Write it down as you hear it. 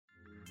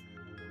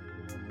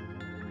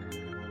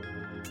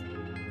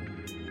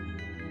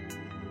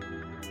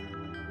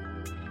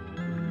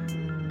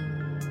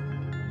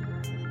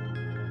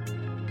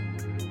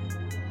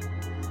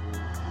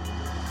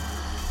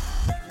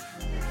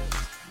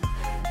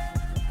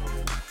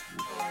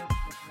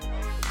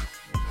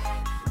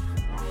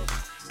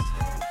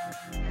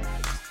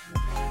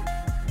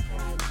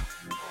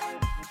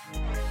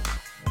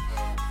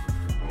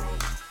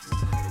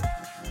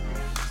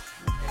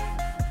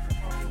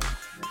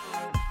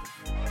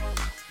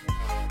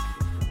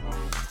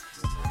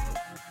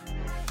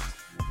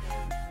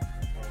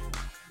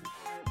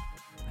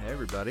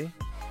everybody.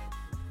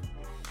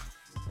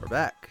 We're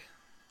back,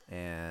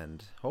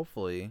 and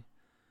hopefully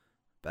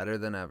better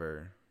than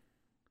ever.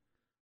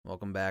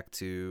 Welcome back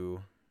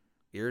to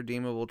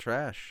Irredeemable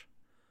Trash.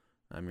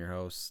 I'm your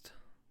host,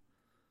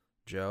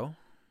 Joe,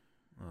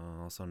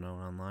 also known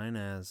online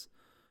as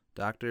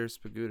Dr.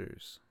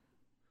 Spagooters.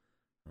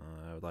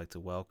 I would like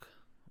to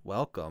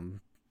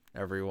welcome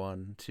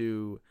everyone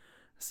to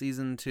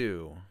Season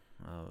 2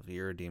 of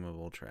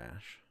Irredeemable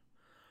Trash.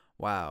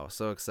 Wow,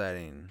 so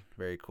exciting.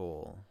 Very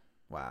cool.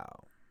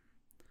 Wow.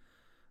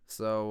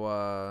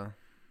 So,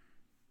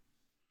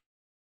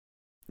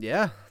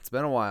 yeah, it's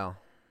been a while.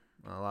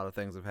 A lot of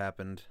things have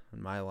happened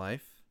in my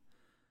life.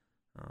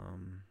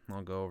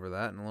 I'll go over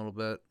that in a little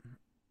bit.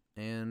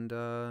 And,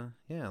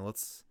 yeah,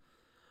 let's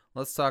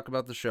talk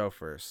about the show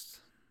first.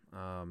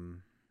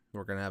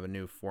 We're going to have a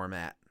new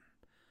format.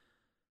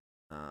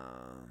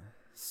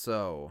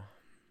 So,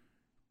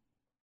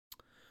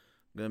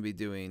 I'm going to be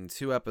doing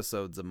 2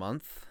 episodes a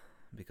month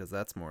because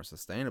that's more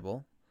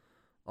sustainable.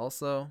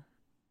 Also,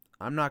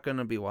 I'm not going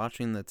to be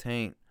watching The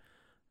Taint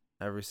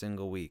every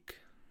single week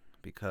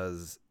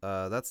because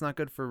that's not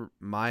good for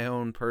my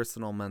own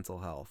personal mental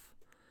health.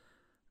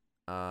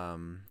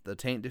 The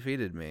Taint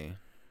defeated me.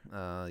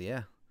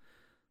 Yeah.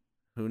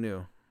 Who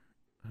knew?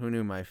 Who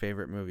knew my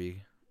favorite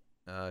movie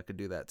could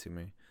do that to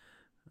me?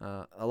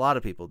 A lot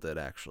of people did,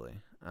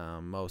 actually.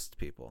 Most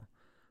people.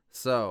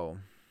 So,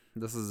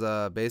 this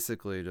is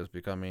basically just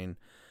becoming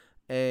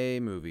a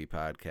movie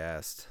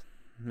podcast.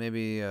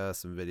 Maybe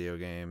some video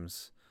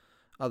games,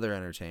 other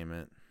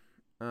entertainment.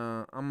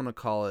 I'm going to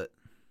call it,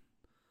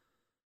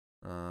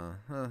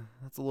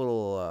 that's a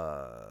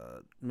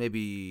little,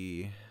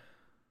 maybe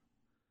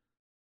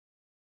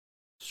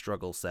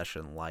struggle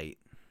session light.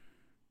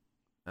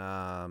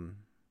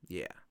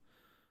 Yeah.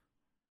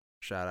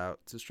 Shout out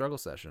to Struggle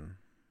Session.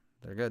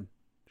 They're good.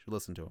 You should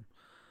listen to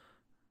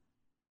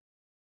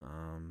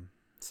them.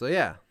 So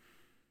yeah.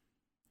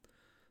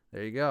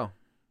 There you go.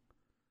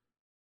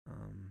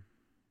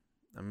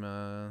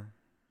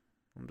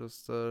 I'm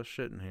just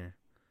shitting here.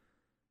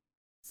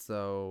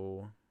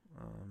 So,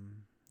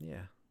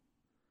 yeah.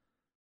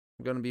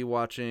 I'm going to be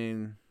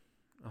watching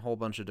a whole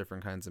bunch of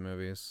different kinds of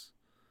movies.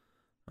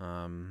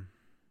 At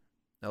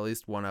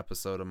least one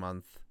episode a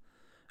month.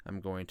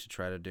 I'm going to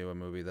try to do a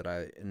movie that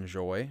I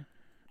enjoy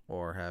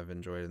or have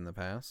enjoyed in the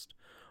past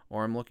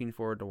or I'm looking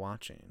forward to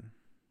watching.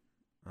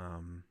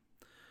 And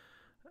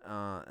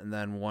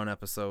then one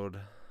episode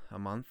a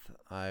month,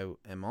 I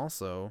am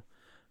also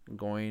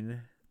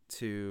going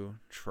to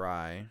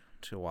try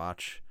to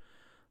watch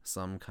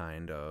some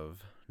kind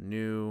of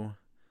new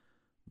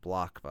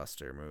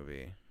blockbuster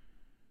movie.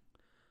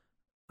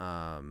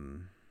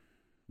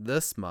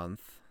 This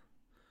month,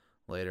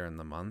 later in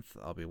the month,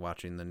 I'll be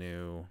watching the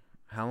new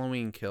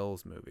Halloween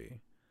Kills movie,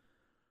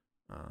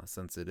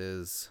 since it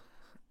is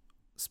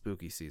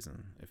spooky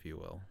season, if you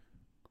will.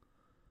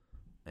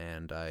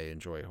 And I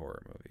enjoy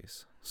horror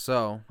movies.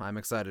 So, I'm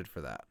excited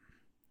for that.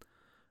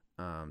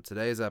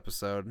 Today's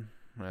episode,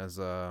 as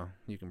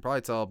you can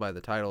probably tell by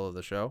the title of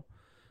the show,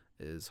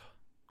 is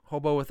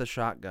Hobo with a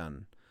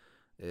Shotgun.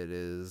 It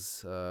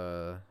is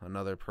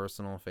another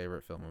personal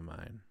favorite film of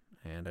mine.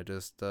 And I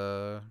just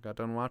got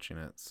done watching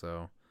it,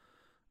 so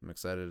I'm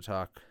excited to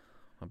talk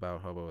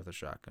about Hobo with a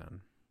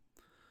Shotgun.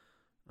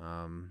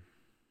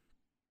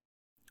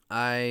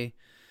 I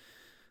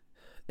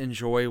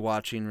enjoy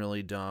watching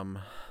really dumb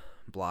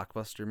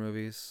blockbuster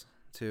movies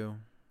too,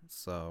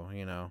 so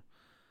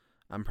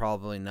I'm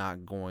probably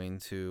not going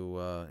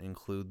to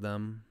include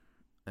them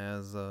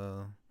as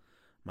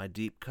my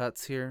deep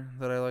cuts here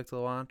that I like to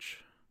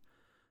watch,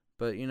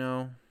 but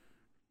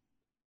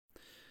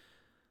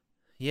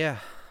yeah,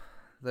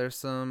 there's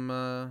some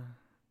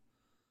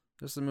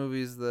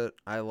movies that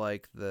I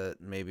like that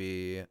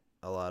maybe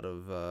a lot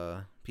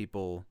of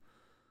people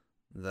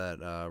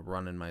that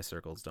run in my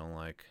circles don't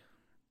like.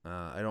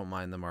 I don't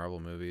mind the Marvel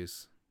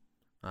movies,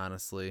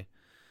 honestly.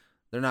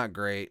 They're not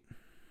great.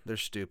 They're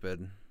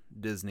stupid.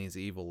 Disney's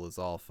evil as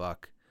all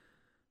fuck.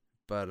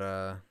 But,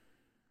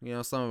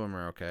 some of them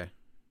are okay.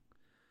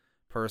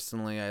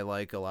 Personally, I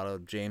like a lot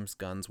of James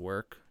Gunn's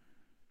work.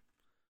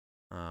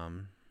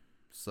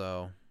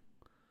 So,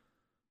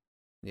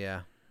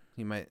 yeah,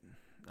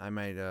 I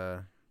might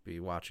be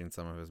watching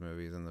some of his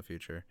movies in the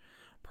future.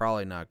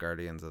 Probably not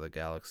Guardians of the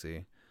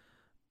Galaxy.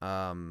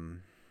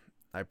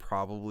 I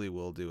probably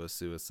will do a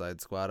Suicide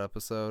Squad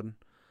episode.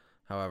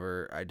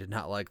 However, I did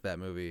not like that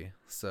movie,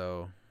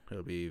 so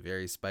it'll be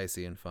very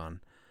spicy and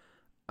fun.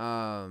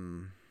 But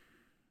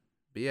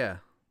yeah,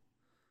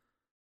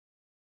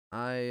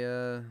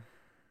 I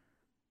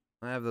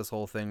have this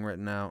whole thing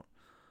written out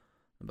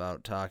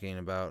about talking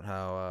about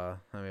how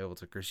I'm able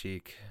to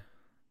critique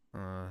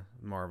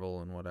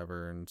Marvel and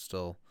whatever, and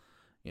still,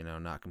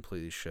 not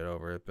completely shit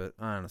over it. But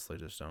I honestly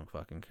just don't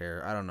fucking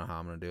care. I don't know how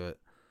I'm gonna do it,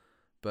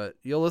 but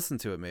you'll listen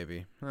to it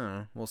maybe. I don't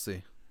know. We'll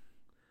see.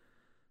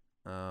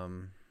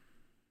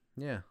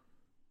 Yeah.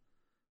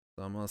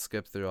 So I'm gonna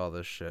skip through all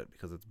this shit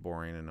because it's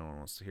boring and no one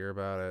wants to hear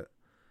about it.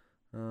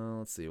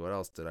 Let's see, what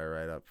else did I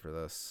write up for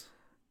this?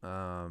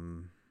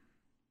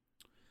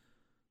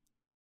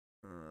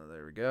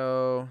 There we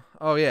go.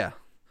 Oh yeah,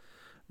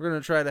 we're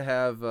gonna try to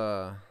have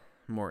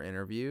more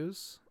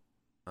interviews,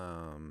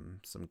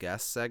 some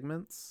guest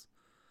segments,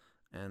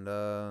 and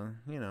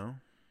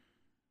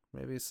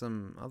maybe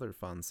some other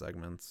fun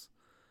segments.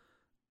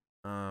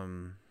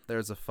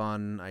 There's a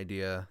fun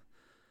idea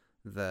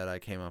that I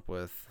came up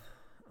with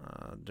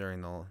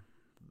during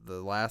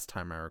the last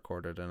time I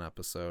recorded an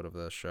episode of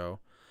the show,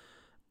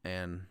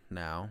 and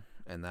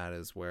that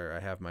is where I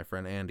have my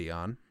friend Andy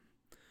on.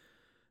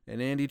 And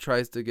Andy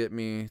tries to get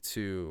me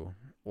to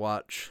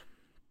watch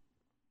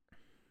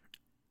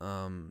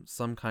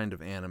some kind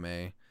of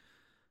anime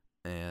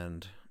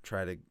and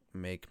try to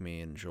make me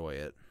enjoy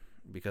it,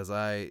 because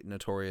I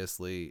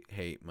notoriously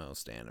hate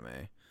most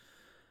anime.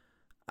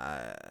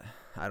 I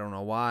don't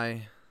know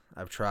why.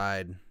 I've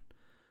tried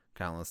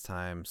countless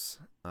times.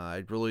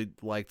 I really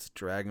liked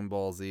Dragon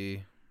Ball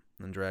Z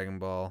and Dragon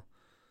Ball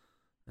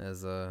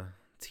as a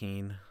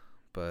teen,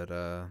 but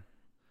I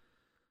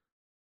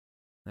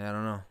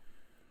don't know.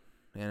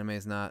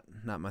 Anime's not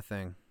my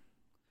thing.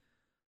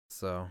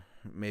 So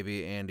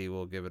maybe Andy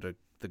will give it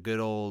the good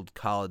old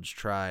college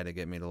try to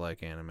get me to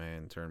like anime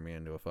and turn me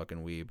into a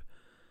fucking weeb,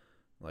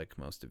 like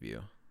most of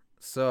you.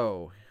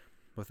 So,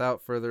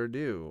 without further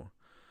ado,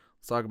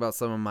 let's talk about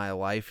some of my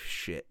life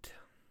shit.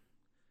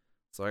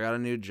 So I got a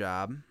new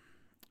job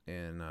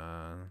in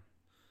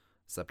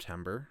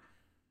September.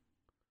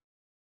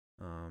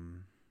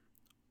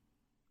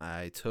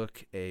 I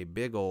took a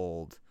big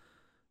old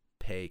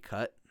pay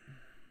cut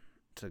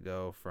to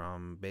go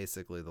from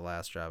basically the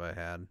last job I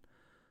had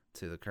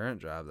to the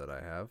current job that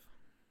I have.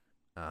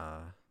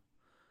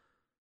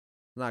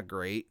 Not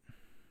great,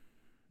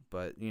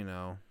 but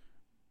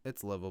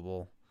it's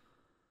livable.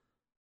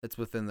 It's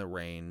within the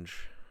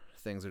range.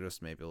 Things are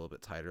just maybe a little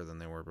bit tighter than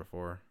they were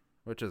before,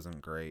 which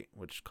isn't great,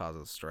 which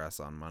causes stress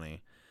on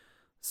money.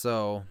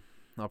 So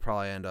I'll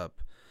probably end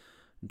up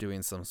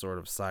doing some sort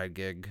of side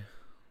gig.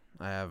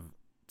 I have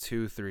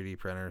 2 3D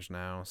printers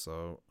now,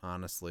 so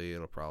honestly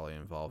it'll probably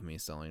involve me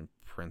selling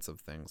prints of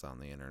things on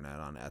the internet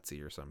on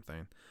Etsy or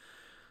something.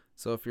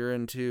 So if you're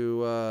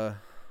into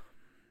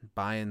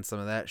buying some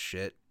of that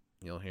shit,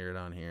 you'll hear it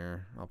on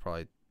here. I'll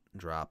probably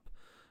drop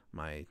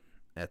my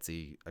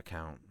Etsy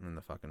account in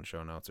the fucking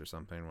show notes or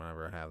something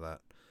whenever I have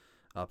that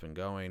up and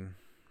going.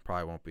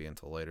 Probably won't be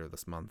until later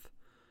this month.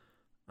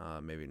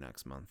 Maybe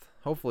next month.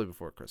 Hopefully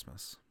before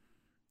Christmas.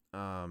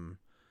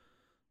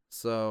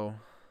 So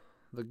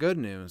the good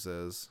news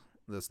is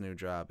this new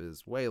job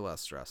is way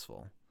less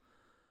stressful.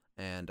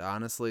 And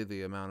honestly,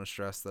 the amount of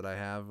stress that I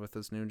have with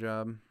this new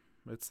job,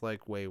 it's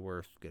like way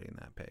worth getting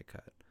that pay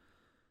cut.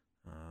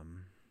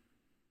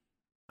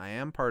 I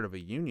am part of a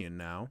union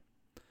now.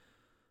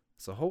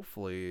 So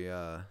hopefully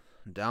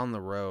down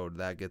the road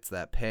that gets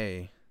that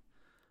pay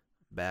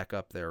back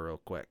up there real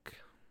quick.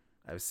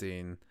 I've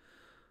seen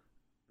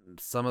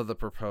some of the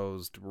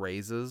proposed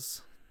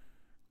raises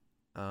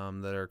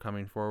that are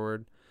coming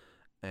forward,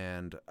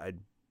 and I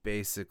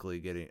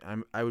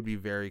would be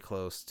very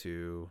close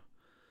to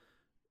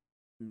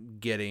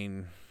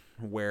getting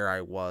where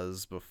I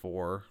was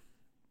before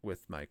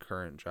with my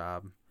current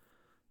job.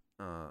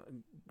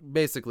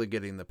 Basically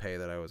getting the pay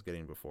that I was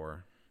getting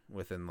before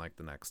within like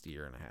the next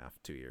year and a half,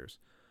 2 years.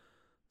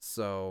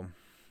 So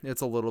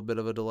it's a little bit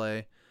of a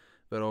delay,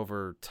 but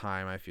over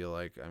time I feel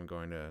like I'm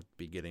going to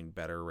be getting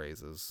better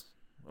raises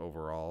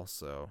overall,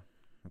 so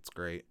that's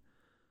great.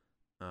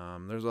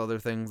 There's other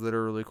things that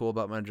are really cool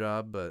about my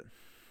job, but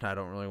I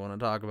don't really want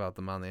to talk about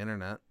them on the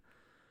internet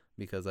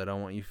because I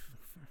don't want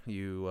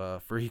you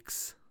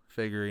freaks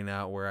figuring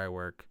out where I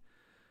work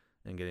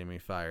and getting me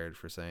fired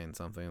for saying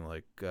something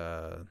like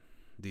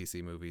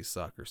DC movies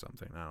suck or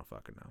something. I don't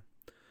fucking know.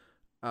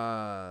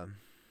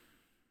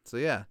 So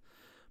yeah,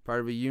 part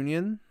of a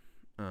union.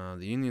 The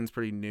union's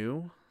pretty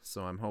new,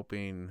 so I'm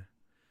hoping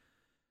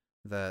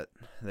that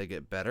they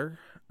get better.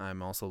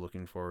 I'm also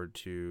looking forward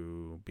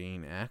to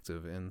being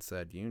active in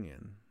said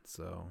union.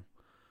 So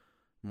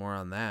more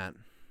on that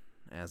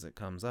as it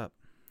comes up.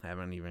 I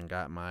haven't even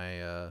got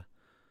my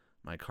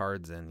my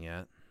cards in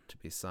yet to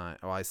be signed.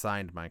 Oh, I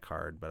signed my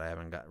card, but I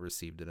haven't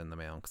received it in the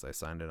mail because I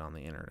signed it on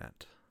the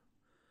internet.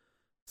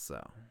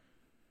 So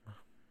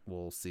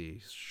we'll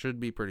see. Should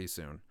be pretty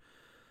soon.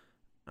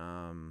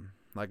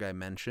 Like I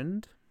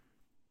mentioned,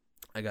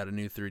 I got a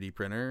new 3D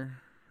printer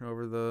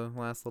over the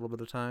last little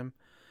bit of time.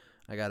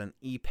 I got an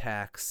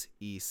Epax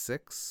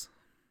E6.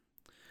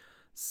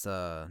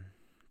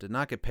 Did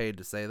not get paid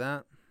to say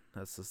that.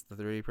 That's just the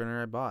 3D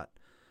printer I bought.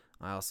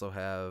 I also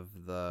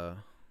have the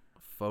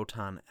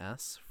Photon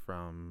S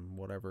from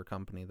whatever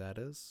company that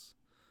is.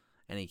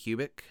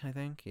 Anycubic, I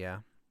think. Yeah.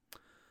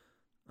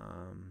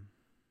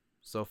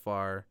 So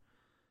far,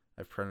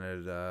 I've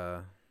printed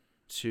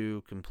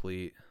 2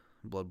 complete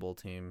Blood Bowl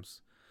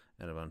teams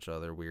and a bunch of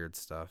other weird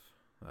stuff.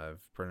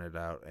 I've printed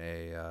out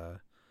a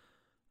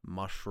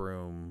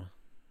Mushroom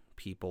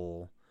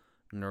People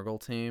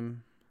Nurgle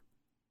team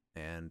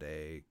and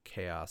a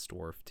Chaos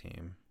Dwarf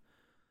team.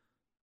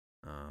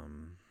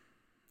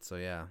 So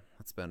yeah,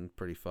 it's been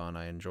pretty fun.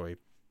 I enjoy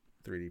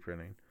 3D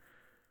printing.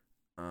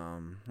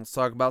 Let's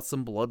talk about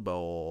some Blood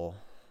Bowl.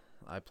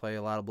 I play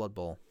a lot of Blood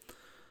Bowl.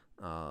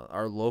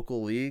 Our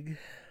local league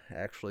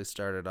actually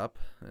started up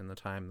in the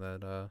time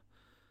that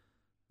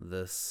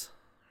this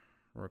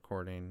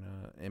recording,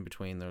 in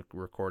between the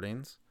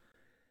recordings.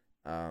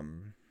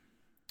 I'm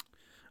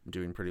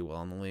doing pretty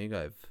well in the league.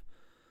 I've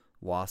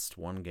lost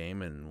one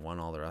game and won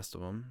all the rest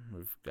of them.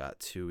 We've got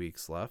 2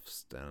 weeks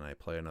left, and I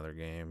play another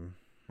game.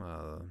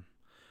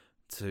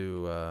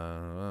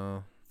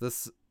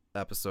 This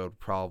episode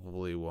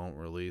probably won't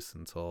release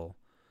until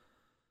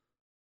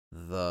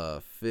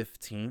the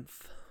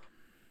 15th,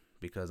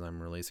 because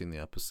I'm releasing the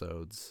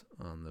episodes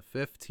on the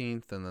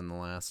 15th and then the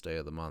last day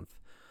of the month.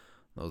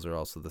 Those are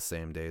also the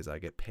same days I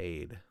get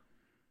paid.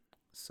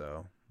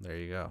 So there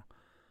you go.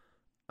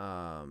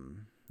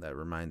 That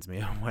reminds me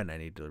of when I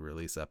need to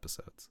release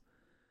episodes.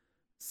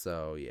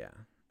 So yeah.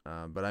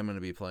 But I'm going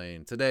to be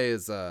playing, today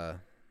is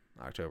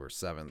October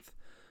 7th.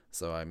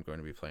 So I'm going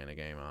to be playing a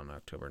game on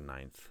October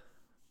 9th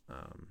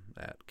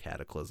at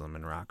Cataclysm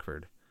in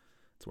Rockford.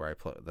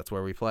 That's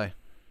where we play.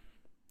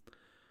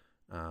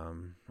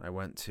 I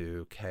went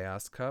to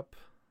Chaos Cup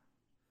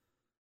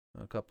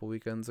a couple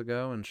weekends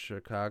ago in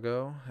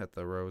Chicago at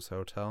the Rose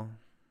Hotel.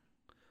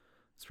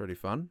 It's pretty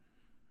fun.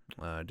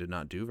 I did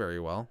not do very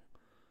well,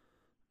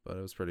 but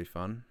it was pretty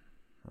fun.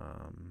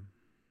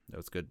 It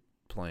was good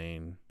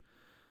playing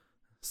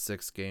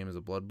 6 games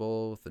of Blood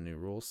Bowl with the new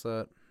rule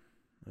set.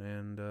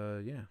 And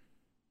yeah.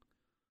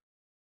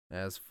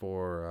 As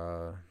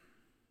for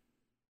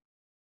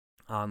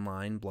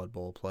online Blood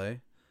Bowl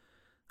play,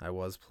 I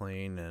was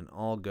playing an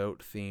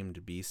all-goat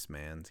themed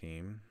Beastman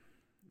team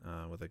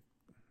with a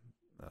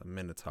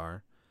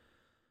Minotaur.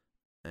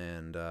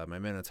 And my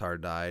Minotaur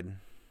died,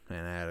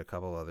 and I had a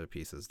couple other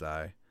pieces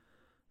die.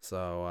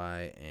 So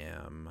I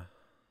am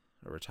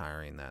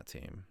retiring that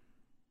team.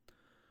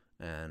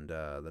 And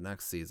the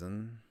next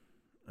season,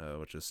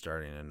 which is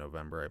starting in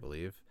November, I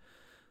believe,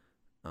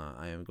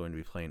 I am going to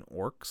be playing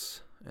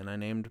Orcs, and I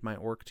named my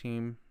Orc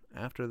team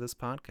after this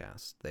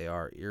podcast. They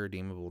are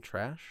Irredeemable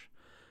Trash,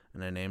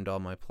 and I named all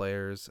my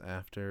players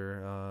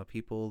after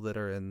people that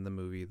are in the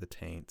movie The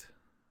Taint.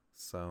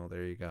 So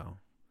there you go.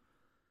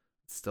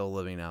 It's still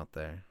living out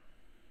there.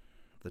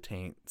 The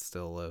Taint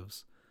still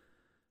lives.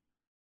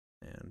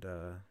 And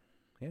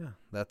yeah,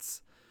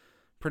 that's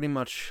pretty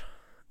much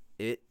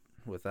it,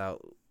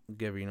 without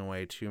giving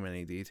away too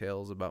many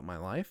details about my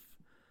life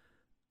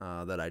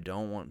that I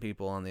don't want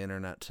people on the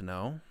internet to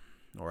know,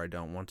 or I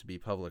don't want to be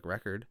public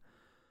record.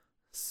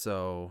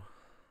 So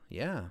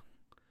yeah,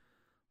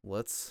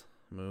 let's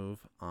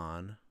move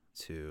on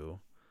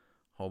to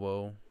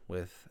Hobo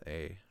with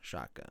a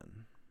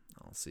Shotgun.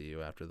 I'll see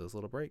you after this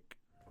little break.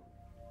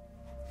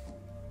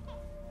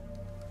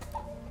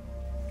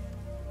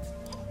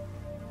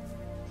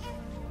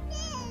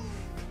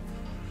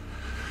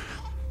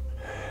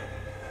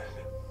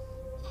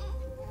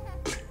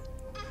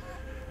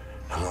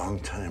 A long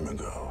time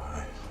ago,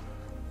 I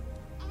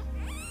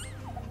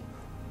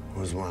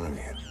was one of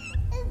you.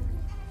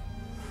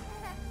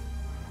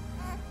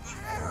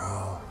 You're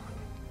all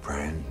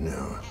brand new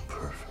and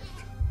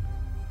perfect.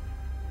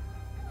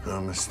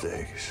 No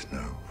mistakes,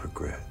 no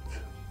regrets.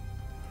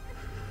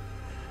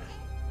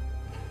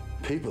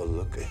 People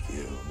look at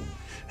you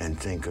and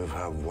think of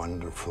how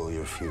wonderful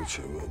your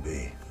future will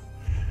be.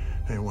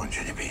 They want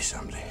you to be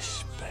something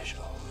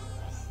special,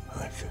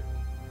 like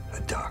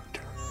a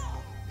doctor.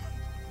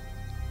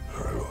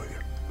 Or a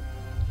lawyer.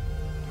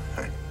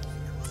 I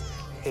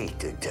hate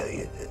to tell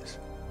you this,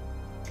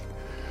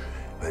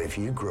 but if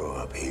you grow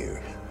up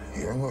here,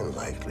 you're more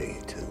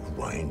likely to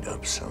wind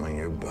up selling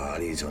your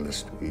bodies on the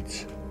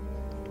streets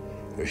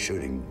or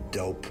shooting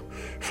dope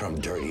from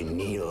dirty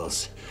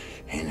needles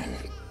in a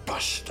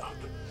bus stop.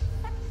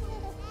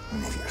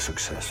 And if you're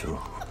successful,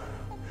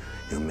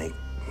 you'll make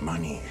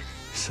money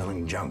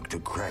selling junk to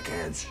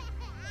crackheads.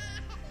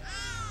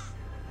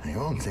 And you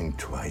won't think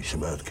twice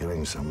about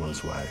killing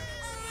someone's wife,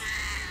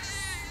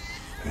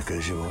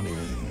 because you won't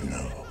even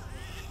know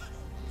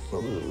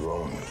what was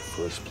wrong in the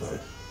first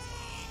place.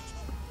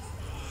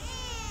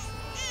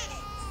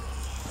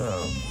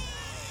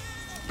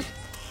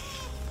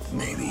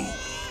 Maybe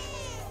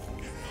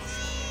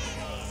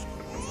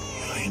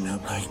you'll end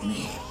up like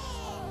me.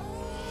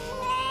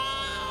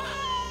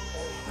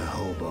 A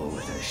hobo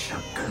with a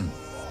shotgun.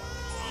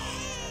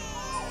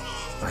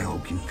 I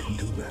hope you can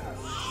do better.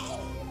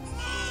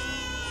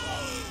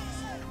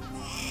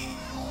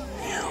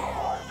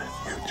 You're the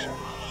future.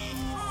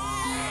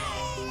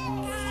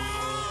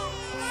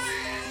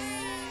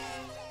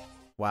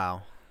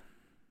 Wow.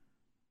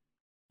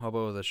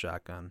 Hobo with a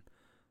Shotgun.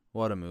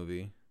 What a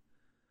movie.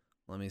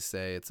 Let me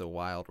say it's a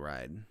wild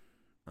ride.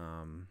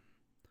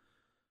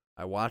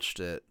 I watched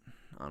it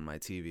on my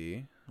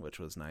TV, which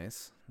was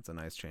nice. It's a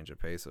nice change of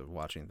pace of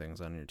watching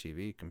things on your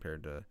TV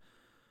compared to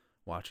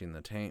watching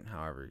The Taint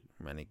however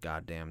many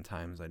goddamn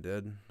times I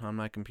did on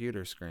my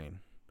computer screen.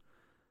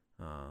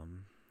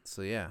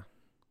 So yeah.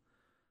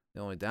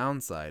 The only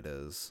downside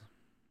is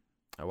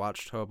I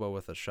watched Hobo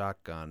with a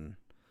Shotgun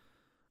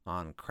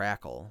on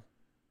Crackle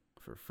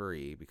for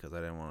free because I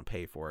didn't want to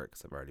pay for it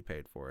because I've already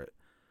paid for it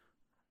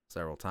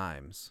several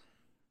times.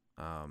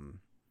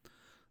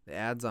 The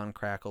ads on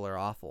Crackle are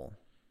awful,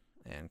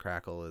 and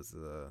Crackle is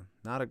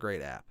not a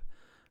great app.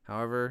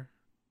 However,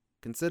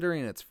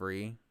 considering it's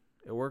free,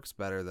 it works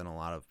better than a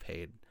lot of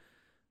paid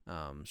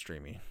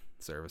streaming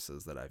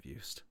services that I've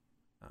used,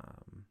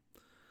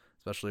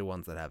 especially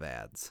ones that have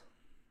ads.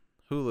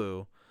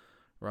 Hulu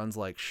runs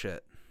like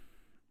shit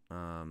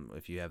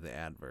if you have the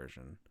ad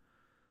version.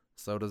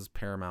 So does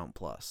Paramount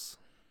Plus.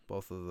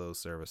 Both of those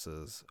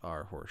services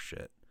are horse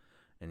shit,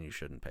 and you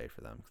shouldn't pay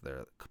for them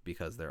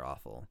because they're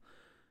awful.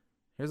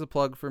 Here's a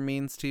plug for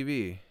Means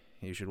TV.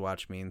 You should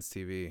watch Means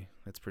TV.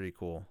 It's pretty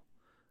cool.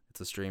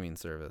 It's a streaming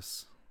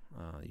service.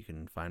 You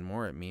can find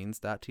more at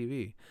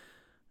means.tv.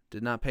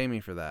 Did not pay me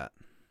for that.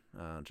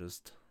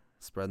 Just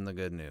spreading the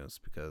good news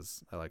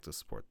because I like to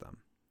support them.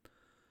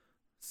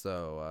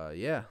 So,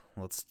 yeah,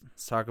 let's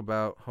talk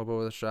about Hobo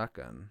with a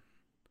Shotgun.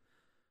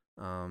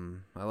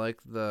 I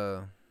like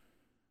the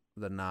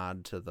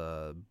nod to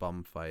the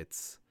bum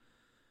fights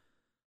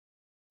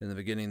in the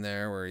beginning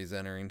there where he's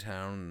entering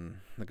town and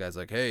the guy's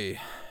like, hey,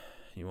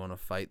 you want to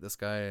fight this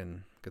guy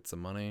and get some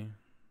money?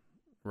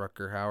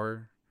 Rutger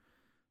Hauer,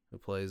 who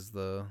plays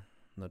the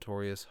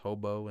notorious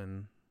hobo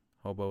in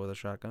Hobo with a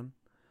Shotgun.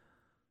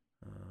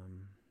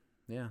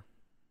 Yeah,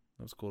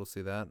 it was cool to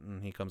see that,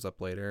 and he comes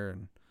up later,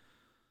 and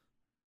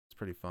it's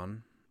pretty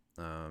fun.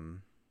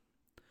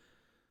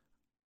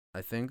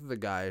 I think the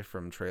guy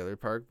from Trailer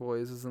Park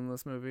Boys is in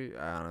this movie.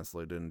 I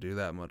honestly didn't do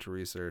that much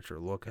research or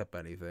look up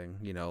anything,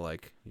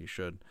 like you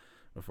should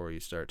before you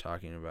start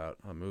talking about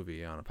a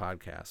movie on a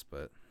podcast,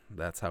 but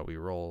that's how we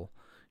roll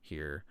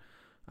here.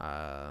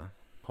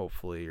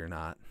 Hopefully you're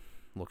not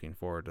looking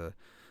forward to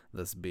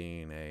this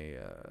being a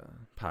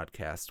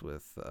podcast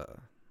with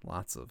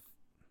lots of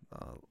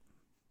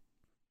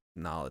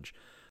knowledge.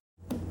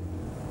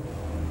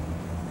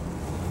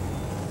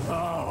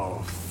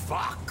 Oh,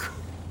 fuck.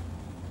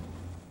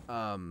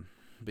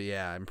 But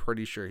yeah, I'm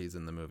pretty sure he's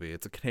in the movie.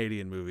 It's a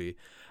Canadian movie.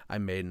 I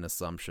made an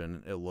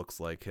assumption. It looks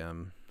like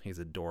him. He's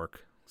a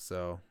dork.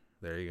 So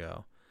there you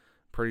go.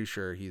 Pretty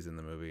sure he's in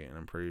the movie, and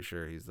I'm pretty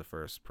sure he's the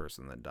first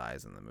person that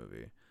dies in the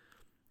movie.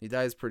 He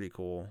dies pretty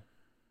cool.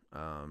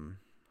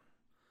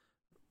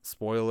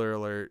 Spoiler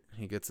alert,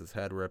 he gets his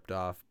head ripped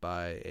off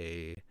by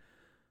a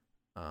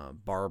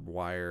barbed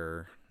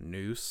wire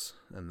noose,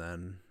 and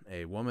then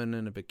a woman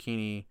in a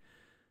bikini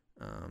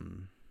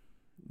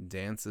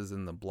dances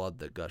in the blood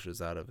that gushes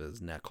out of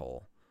his neck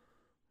hole.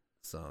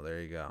 So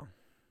there you go.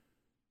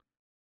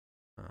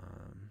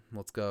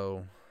 Let's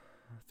go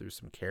through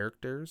some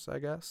characters, I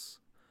guess.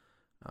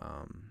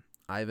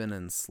 Ivan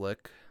and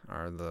Slick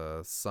are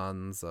the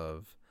sons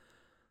of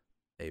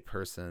a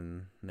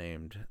person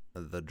named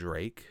the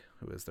Drake,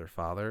 who is their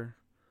father.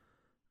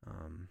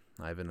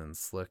 Ivan and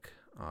Slick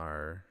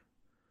are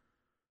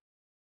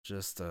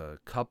just a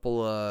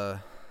couple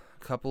of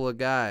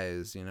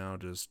guys,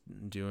 just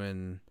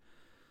doing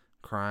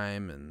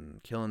crime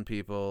and killing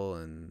people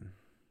and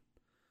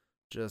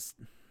just,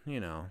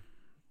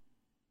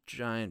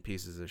 giant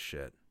pieces of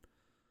shit.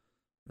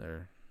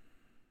 They're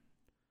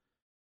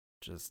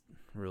just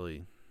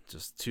really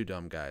just two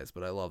dumb guys,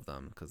 but I love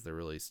them because they're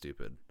really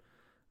stupid.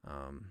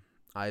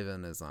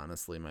 Ivan is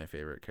honestly my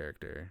favorite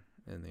character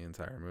in the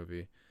entire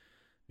movie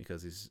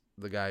because he's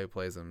the guy who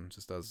plays him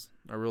just does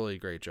a really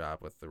great job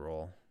with the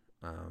role.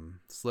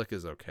 Slick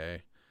is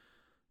okay.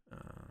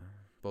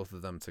 Both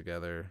of them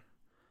together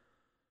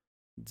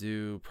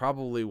do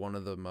probably one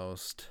of the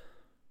most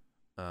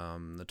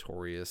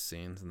notorious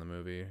scenes in the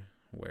movie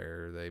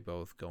where they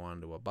both go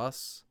onto a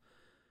bus.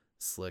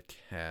 Slick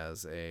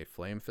has a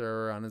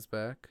flamethrower on his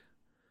back,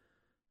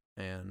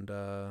 and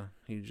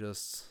he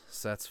just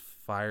sets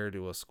fire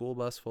to a school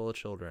bus full of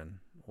children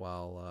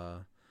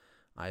while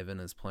Ivan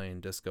is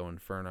playing Disco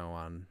Inferno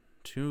on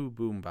two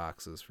boom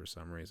boxes for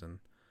some reason.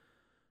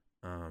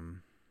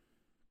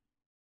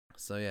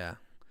 So yeah,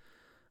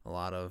 a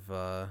lot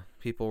of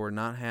people were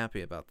not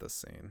happy about this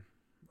scene.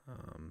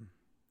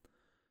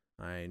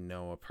 I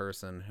know a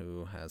person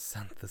who has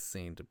sent the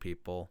scene to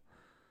people,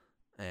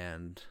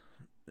 and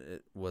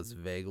it was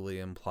vaguely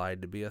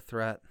implied to be a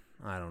threat.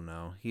 I don't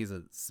know. He's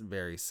a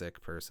very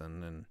sick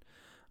person, and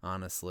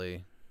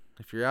honestly,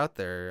 if you're out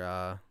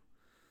there,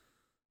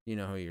 you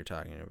know who you're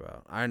talking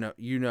about. I know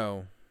you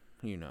know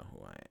who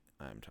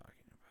I'm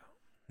talking about.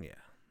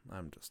 Yeah,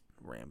 I'm just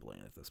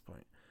rambling at this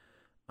point.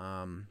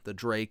 The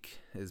Drake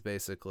is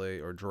basically,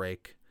 or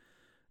Drake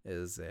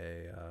is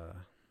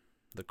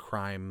the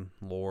crime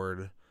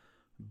lord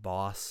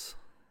boss.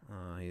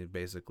 He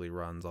basically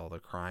runs all the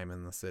crime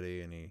in the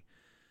city, and he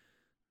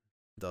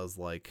does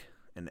like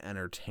an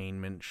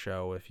entertainment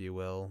show, if you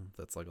will,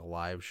 that's like a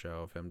live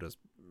show of him just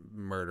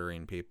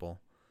murdering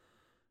people.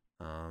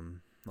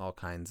 All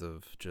kinds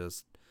of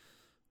just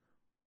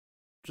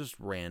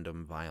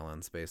random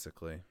violence,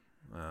 basically.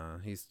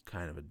 He's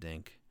kind of a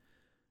dink.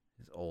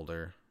 He's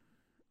older.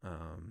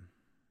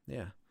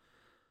 Yeah.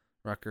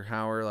 Rutger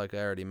Hauer, like I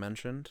already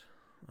mentioned,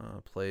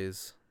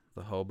 plays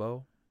the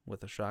hobo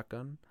with a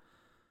shotgun.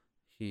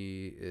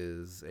 he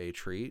is a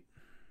treat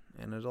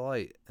and a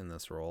delight in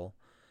this role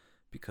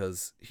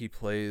because he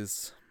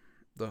plays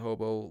the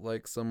hobo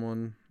like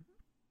someone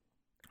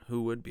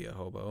who would be a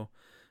hobo.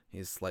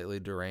 He's slightly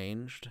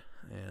deranged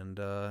and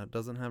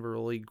doesn't have a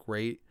really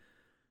great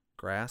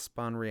grasp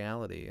on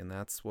reality, and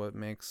that's what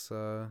makes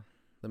the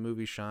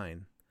movie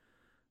shine.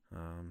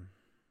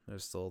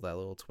 There's still that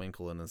little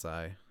twinkle in his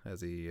eye as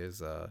he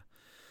is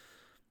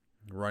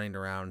running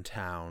around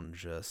town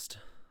just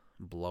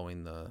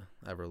blowing the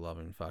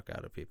ever-loving fuck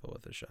out of people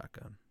with a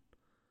shotgun.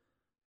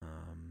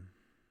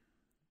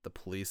 The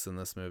police in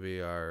this movie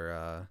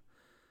are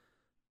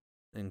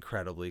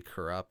incredibly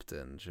corrupt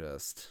and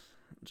just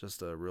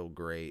a real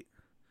great,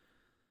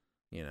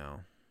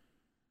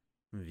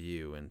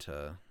 view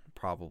into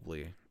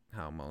probably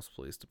how most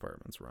police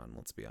departments run.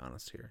 Let's be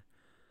honest here.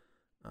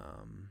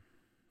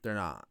 They're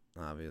not,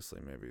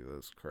 obviously, maybe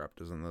as corrupt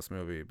as in this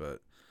movie,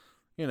 but,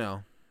 who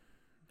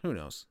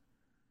knows?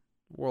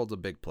 The world's a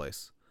big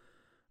place.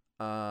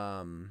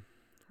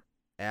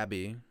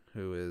 Abby,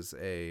 who is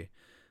a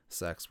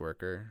sex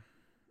worker,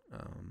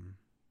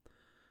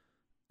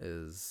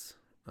 is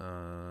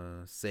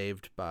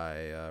saved by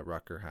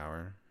Rutger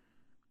Hauer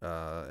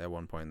at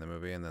one point in the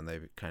movie, and then they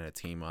kind of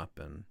team up,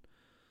 and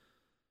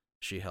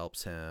she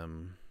helps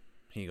him.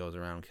 He goes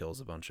around, kills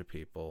a bunch of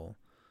people,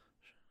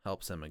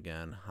 helps him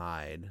again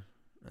hide,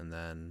 and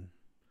then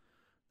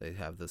they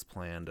have this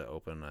plan to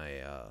open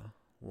a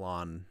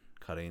lawn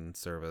cutting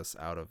service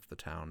out of the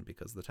town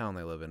because the town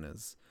they live in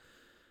is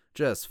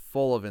just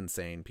full of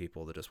insane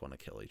people that just want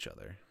to kill each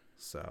other.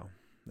 So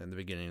in the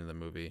beginning of the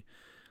movie,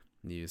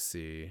 you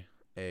see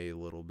a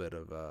little bit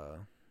of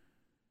a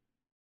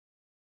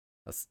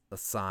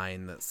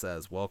sign that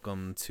says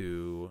 "Welcome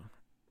to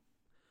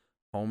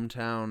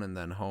Hometown," and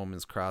then home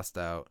is crossed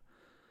out,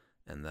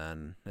 and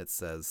then it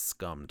says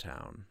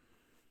Scumtown.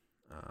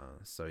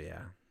 So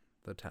yeah,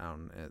 the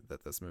town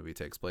that this movie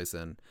takes place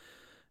in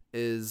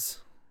is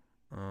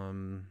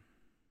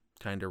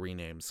kind of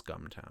renamed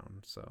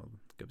Scumtown, so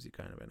it gives you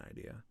kind of an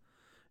idea.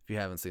 If you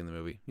haven't seen the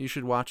movie, you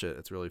should watch it.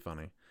 It's really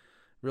funny,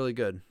 really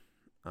good.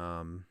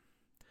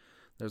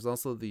 There's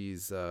also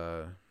these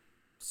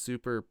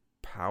super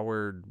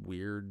powered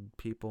weird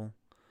people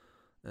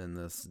in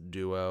this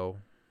duo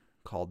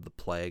called the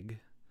Plague.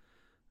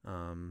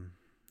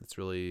 It's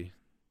really,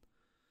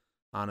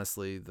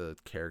 honestly, the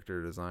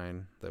character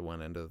design that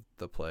went into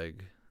the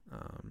Plague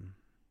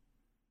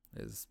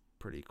is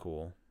pretty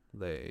cool.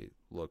 They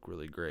look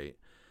really great,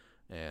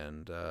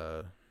 and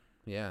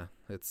yeah,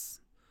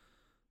 it's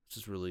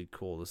just really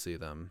cool to see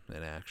them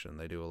in action.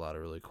 They do a lot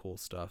of really cool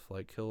stuff,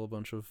 like kill a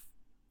bunch of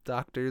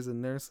doctors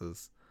and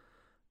nurses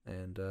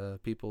and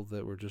people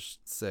that were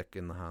just sick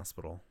in the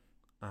hospital.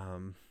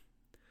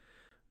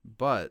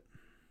 But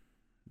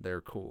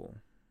they're cool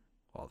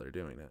while they're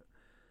doing it.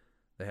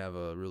 They have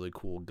a really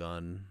cool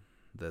gun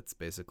that's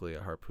basically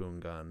a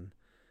harpoon gun,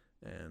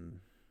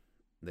 and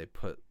they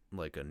put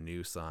like a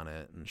noose on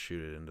it and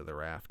shoot it into the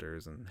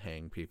rafters and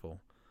hang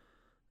people.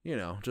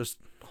 Just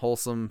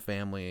wholesome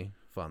family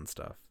fun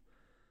stuff.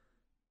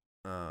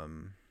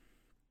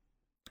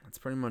 That's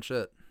pretty much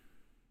it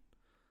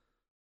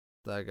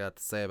that I got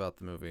to say about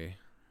the movie.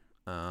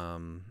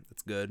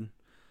 It's good.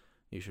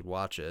 You should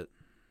watch it.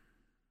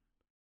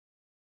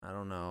 I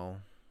don't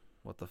know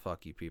what the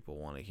fuck you people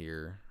want to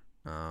hear.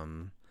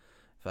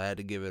 If I had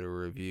to give it a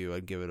review,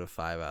 I'd give it a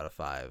 5 out of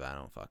 5. I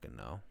don't fucking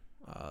know.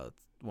 It's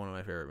one of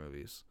my favorite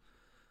movies.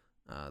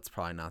 It's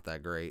probably not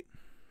that great,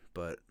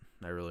 but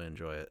I really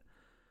enjoy it.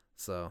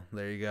 So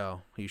there you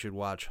go. You should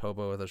watch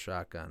Hobo with a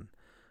Shotgun.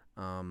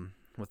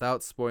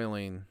 Without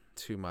spoiling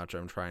too much,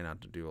 I'm trying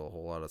not to do a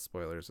whole lot of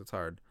spoilers. It's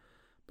hard.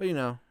 But you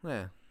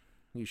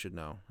should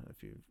know.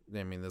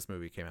 This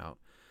movie came out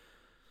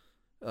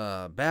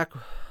back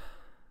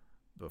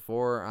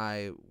before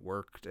I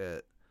worked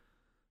at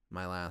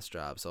my last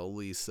job, so at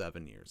least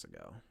 7 years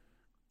ago.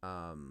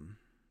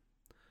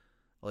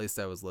 At least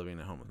I was living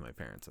at home with my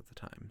parents at the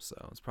time,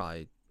 so it's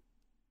probably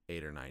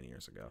 8 or 9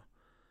 years ago.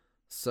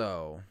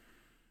 So,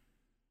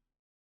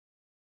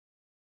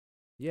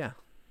 yeah,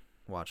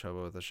 watch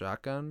Hobo with a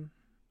Shotgun.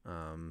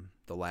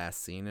 The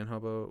last scene in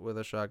Hobo with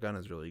a Shotgun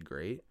is really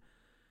great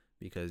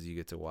because you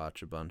get to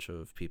watch a bunch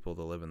of people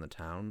that live in the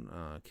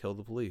town kill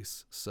the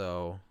police.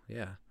 So,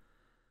 yeah,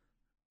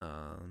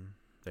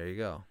 there you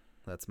go.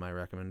 That's my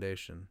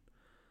recommendation.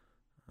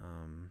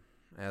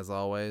 As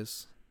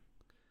always,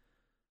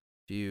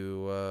 if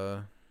you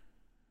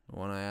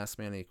want to ask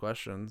me any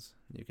questions,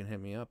 you can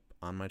hit me up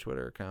on my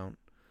Twitter account,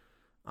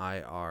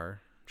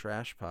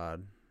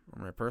 IRTrashPod,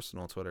 or my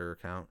personal Twitter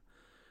account,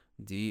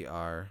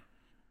 DRSPOO.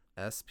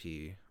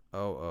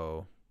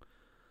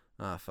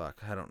 I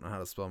don't know how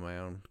to spell my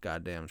own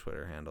goddamn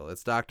Twitter handle.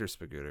 It's Dr.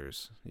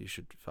 Spagooters. You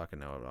should fucking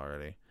know it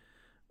already.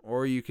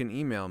 Or you can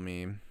email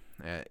me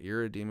at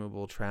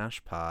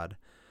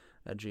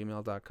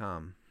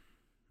irredeemabletrashpod@gmail.com.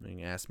 You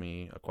can ask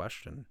me a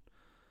question,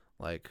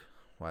 like,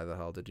 why the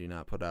hell did you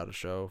not put out a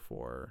show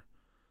for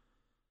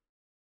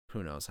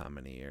who knows how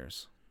many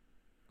years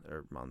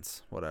or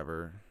months,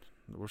 whatever.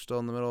 We're still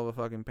in the middle of a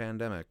fucking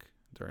pandemic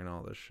during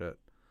all this shit.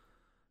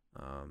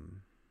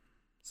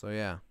 So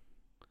yeah,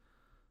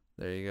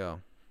 there you go.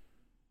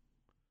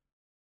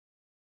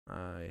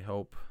 I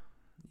hope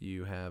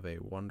you have a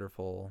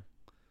wonderful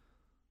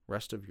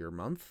rest of your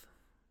month.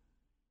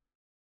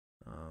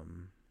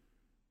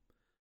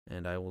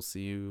 And I will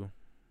see you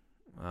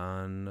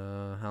on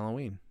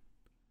Halloween,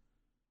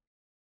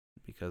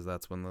 because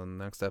that's when the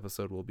next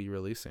episode will be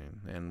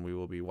releasing, and we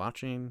will be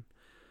watching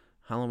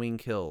Halloween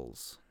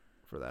Kills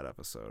for that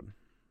episode.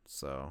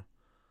 So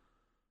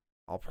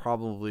I'll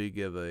probably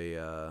give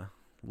a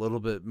little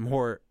bit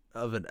more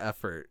of an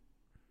effort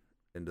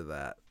into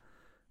that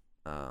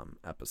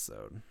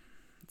episode.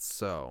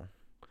 So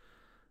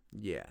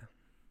yeah,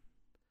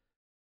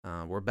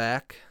 we're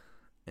back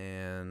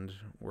and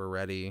we're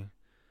ready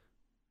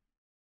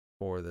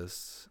for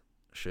this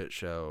shit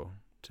show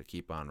to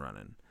keep on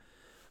running.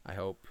 I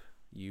hope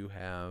you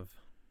have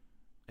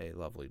a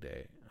lovely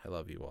day. I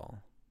love you all.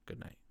 Good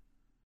night.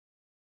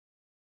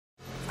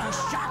 A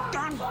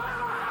shotgun?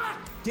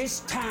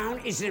 This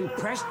town is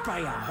impressed by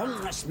a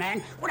homeless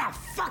man with a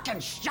fucking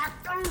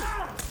shotgun?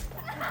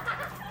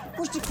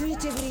 Where's the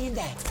creativity in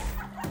that?